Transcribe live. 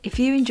If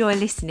you enjoy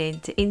listening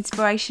to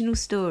inspirational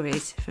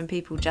stories from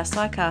people just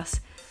like us,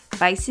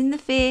 facing the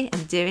fear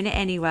and doing it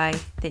anyway,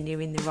 then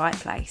you're in the right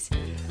place.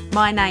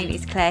 My name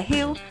is Claire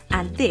Hill,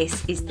 and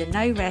this is the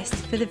No Rest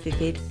for the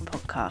Vivid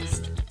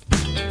podcast.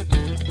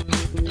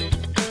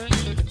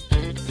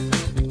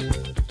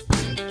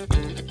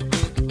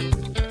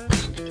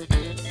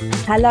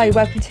 Hello,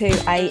 welcome to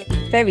a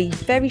very,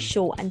 very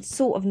short and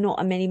sort of not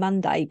a mini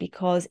Monday,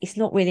 because it's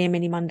not really a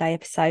mini Monday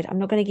episode. I'm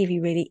not going to give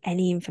you really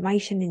any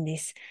information in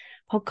this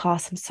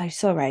podcast. I'm so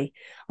sorry.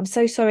 I'm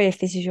so sorry if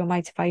this is your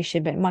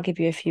motivation, but it might give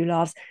you a few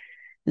laughs.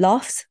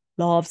 I'm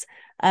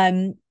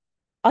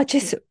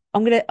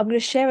gonna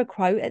share a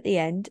quote at the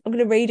end. I'm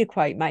gonna read a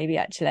quote maybe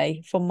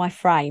actually from my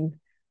frame.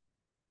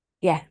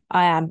 Yeah,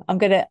 I am. I'm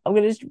gonna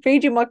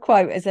read you my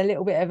quote as a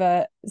little bit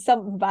of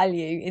some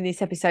value in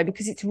this episode,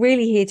 because it's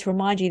really here to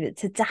remind you that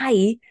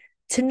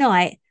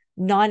tonight,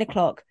 9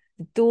 o'clock,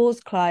 the doors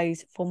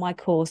close for my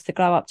course, the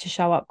Glow Up to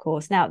Show Up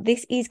course. Now,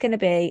 this is going to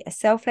be a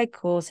self-led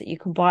course that you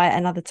can buy at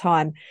another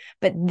time,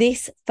 but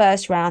this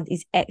first round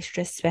is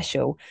extra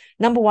special.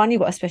 Number one, you've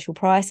got a special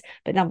price,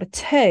 but number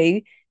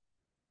two,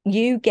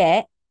 you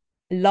get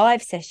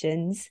live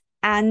sessions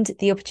and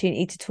the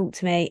opportunity to talk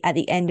to me at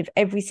the end of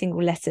every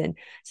single lesson,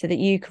 so that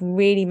you can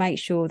really make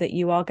sure that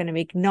you are going to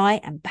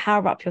ignite and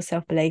power up your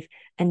self-belief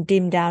and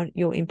dim down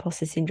your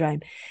imposter syndrome.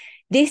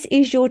 This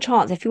is your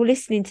chance. If you're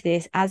listening to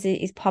this as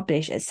it is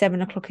published at 7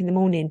 o'clock in the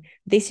morning,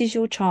 this is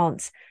your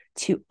chance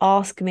to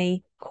ask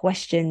me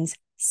questions.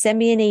 Send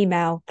me an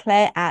email,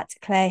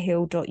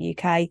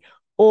 claire@clairehill.uk,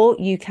 or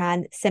you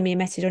can send me a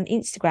message on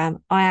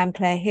Instagram, I am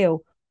Claire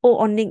Hill,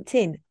 or on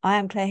LinkedIn, I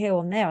am Claire Hill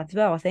on there as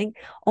well, I think,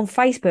 on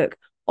Facebook,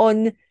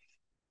 on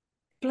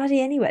bloody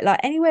anywhere,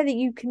 like anywhere that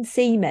you can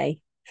see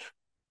me.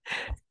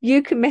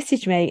 You can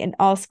message me and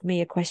ask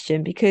me a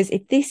question, because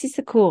if this is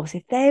the course,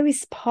 if there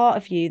is part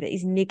of you that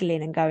is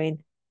niggling and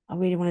going, I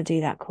really want to do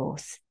that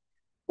course,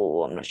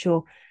 or I'm not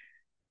sure,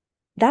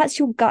 that's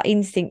your gut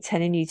instinct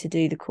telling you to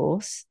do the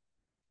course.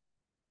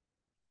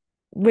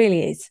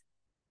 Really is.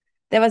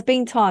 There has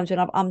been times when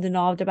I've ummed and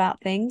ahed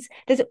about things.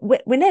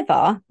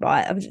 Whenever,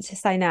 right, I was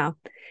just say now,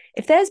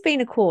 if there's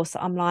been a course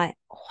that I'm like,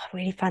 oh, I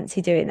really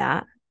fancy doing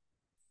that,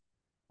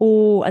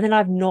 oh, and then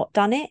I've not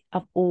done it,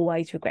 I've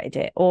always regretted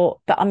it.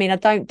 But I mean, I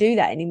don't do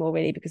that anymore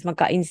really, because my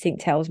gut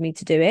instinct tells me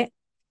to do it.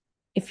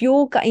 If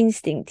your gut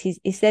instinct is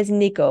there's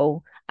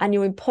niggle and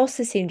your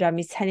imposter syndrome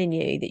is telling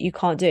you that you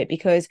can't do it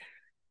because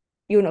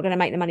you're not going to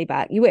make the money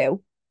back, you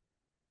will.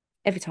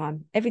 Every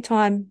time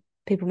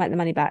people make the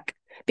money back,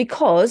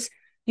 because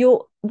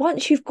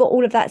once you've got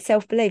all of that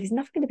self-belief, there's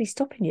nothing going to be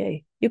stopping you.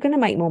 You're going to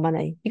make more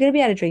money. You're going to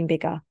be able to dream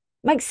bigger.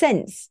 Makes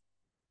sense.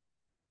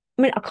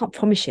 I mean, I can't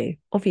promise you,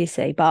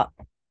 obviously, but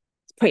it's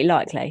pretty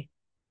likely.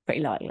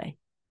 Pretty likely.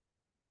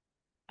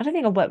 I don't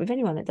think I've worked with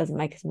anyone that doesn't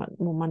make as much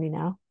more money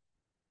now,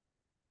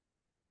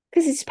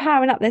 because it's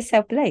powering up their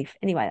self-belief.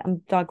 Anyway, I'm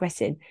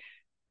digressing.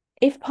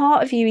 If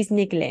part of you is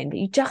niggling, but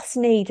you just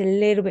need a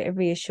little bit of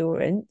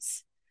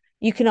reassurance,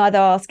 you can either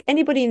ask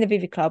anybody in the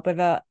Vivid Club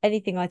whether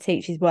anything I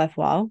teach is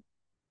worthwhile.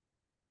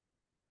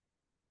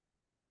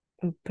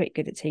 I'm pretty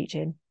good at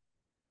teaching.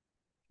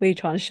 Really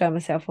trying to show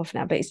myself off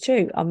now, but it's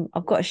true.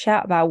 I've got a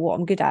shout about what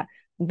I'm good at.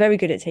 I'm very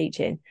good at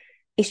teaching.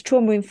 It's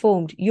trauma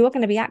informed. You're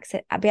going to be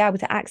able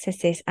to access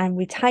this and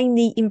retain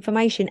the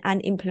information and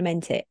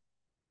implement it.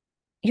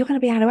 You're going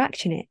to be able to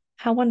action it.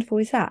 How wonderful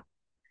is that?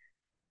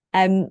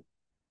 And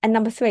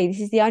number three,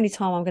 this is the only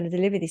time I'm going to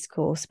deliver this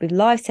course with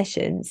live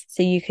sessions,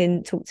 so you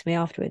can talk to me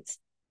afterwards.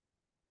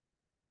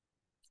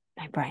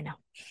 No brainer.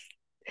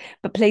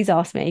 But please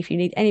ask me if you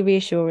need any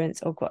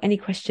reassurance or got any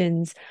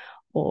questions,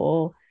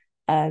 or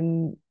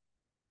anything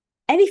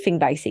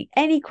basic,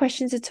 any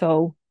questions at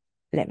all,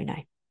 let me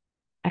know.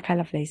 Okay,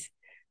 lovelies.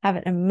 Have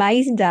an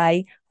amazing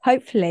day.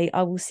 Hopefully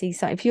I will see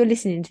some, if you're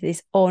listening to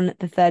this on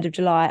the 3rd of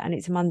July and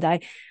it's a Monday,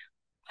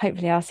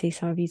 hopefully I'll see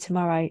some of you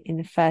tomorrow in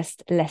the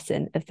first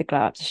lesson of the Glow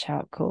Up to Show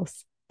Up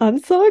course. I'm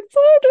so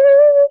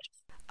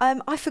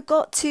excited. I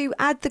forgot to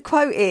add the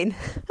quote in.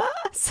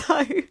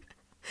 So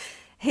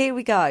here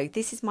we go.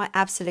 This is my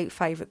absolute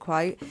favourite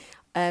quote.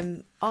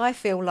 I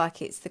feel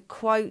like it's the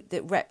quote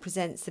that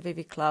represents the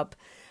Vivid Club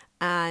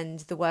and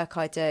the work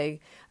I do.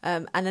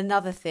 And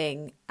another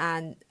thing,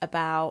 and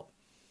about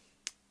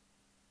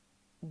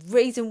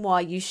reason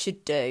why you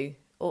should do,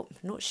 or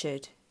not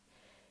should,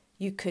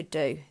 you could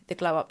do the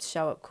Glow Up to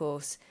Show Up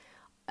course.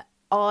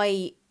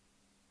 I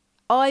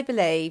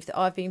believe that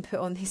I've been put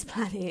on this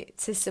planet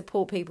to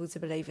support people to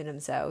believe in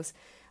themselves.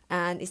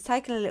 And it's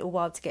taken a little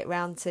while to get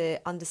round to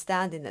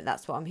understanding that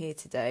that's what I'm here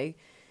to do.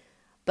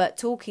 But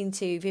talking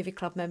to Vivid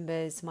Club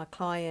members, my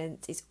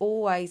clients, it's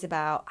always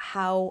about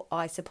how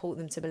I support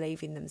them to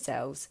believe in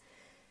themselves.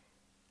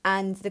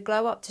 And the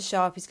Glow Up to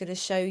Show Up is going to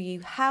show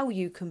you how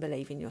you can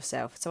believe in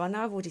yourself. So I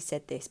know I've already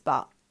said this,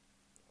 but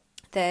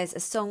there's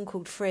a song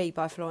called Free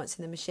by Florence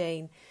and the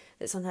Machine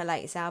that's on her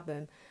latest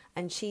album.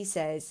 And she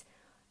says,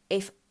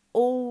 if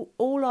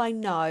all I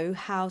know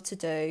how to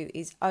do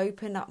is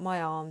open up my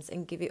arms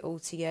and give it all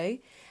to you.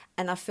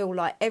 And I feel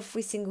like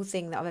every single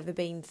thing that I've ever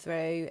been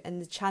through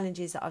and the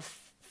challenges that I've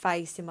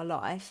faced in my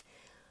life,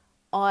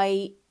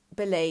 I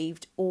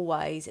believed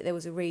always that there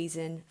was a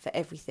reason for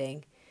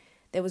everything.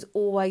 There was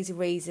always a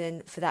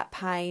reason for that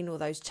pain or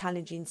those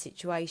challenging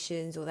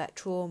situations or that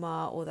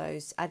trauma or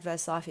those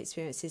adverse life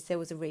experiences. There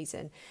was a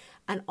reason.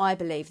 And I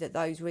believe that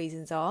those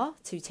reasons are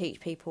to teach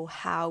people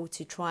how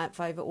to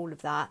triumph over all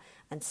of that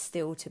and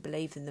still to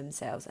believe in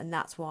themselves. And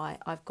that's why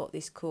I've got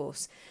this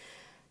course.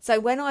 So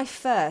when I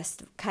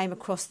first came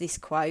across this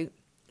quote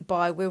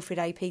by Wilfred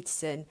A.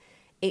 Peterson,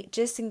 it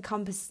just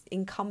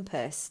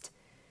encompassed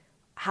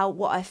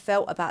what I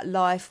felt about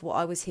life, what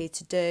I was here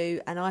to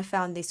do. And I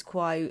found this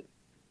quote,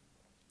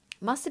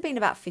 must have been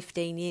about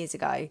 15 years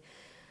ago.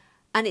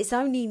 And it's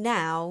only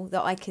now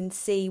that I can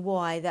see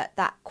why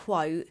that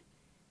quote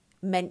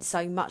meant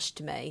so much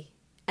to me.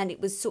 And it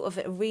was sort of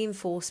a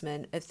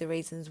reinforcement of the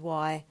reasons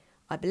why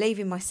I believe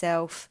in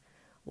myself,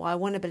 why I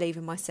want to believe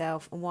in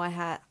myself, and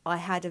why I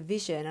had a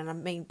vision. And I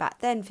mean, back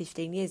then,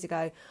 15 years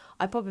ago,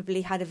 I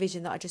probably had a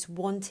vision that I just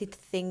wanted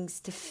things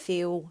to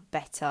feel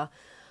better.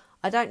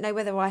 I don't know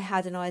whether I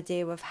had an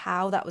idea of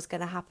how that was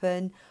going to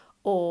happen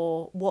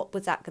or what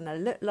was that going to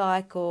look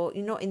like, or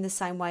not in the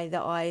same way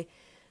that I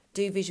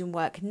do vision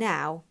work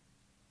now.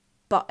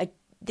 But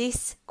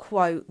this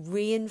quote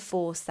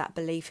reinforced that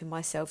belief in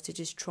myself to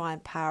just try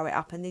and power it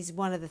up. And this is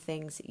one of the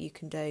things that you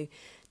can do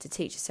to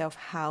teach yourself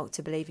how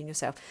to believe in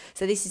yourself.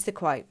 So this is the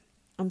quote.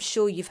 I'm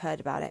sure you've heard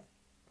about it.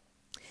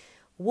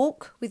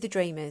 Walk with the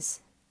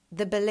dreamers,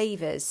 the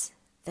believers,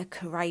 the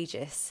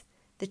courageous,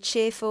 the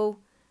cheerful,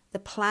 the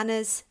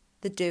planners,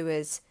 the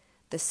doers,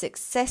 the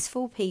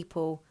successful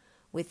people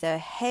with their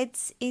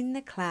heads in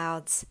the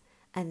clouds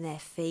and their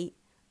feet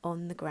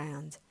on the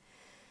ground.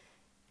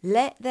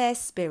 Let their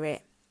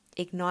spirit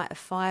ignite a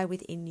fire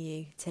within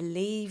you to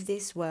leave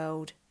this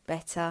world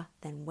better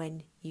than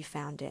when you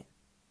found it.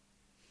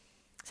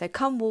 So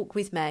come walk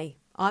with me.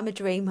 I'm a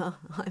dreamer,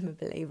 I'm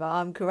a believer,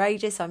 I'm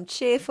courageous, I'm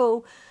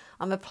cheerful,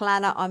 I'm a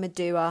planner, I'm a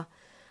doer,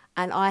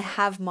 and I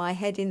have my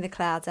head in the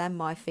clouds and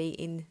my feet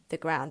in the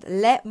ground.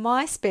 Let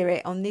my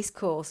spirit on this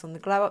course, on the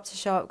Glow Up to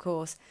Show Up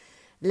course,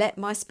 let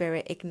my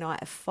spirit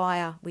ignite a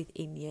fire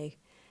within you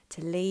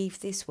to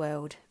leave this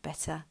world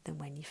better than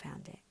when you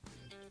found it.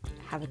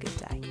 Have a good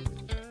day.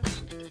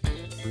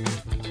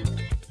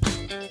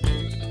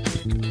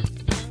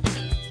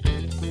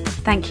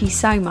 Thank you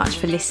so much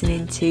for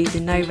listening to the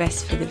No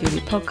Rest for the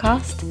Vivid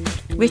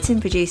podcast, written,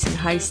 produced and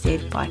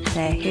hosted by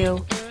Claire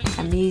Hill,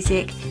 and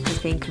music has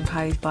been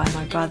composed by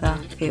my brother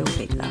Phil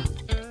Vidler.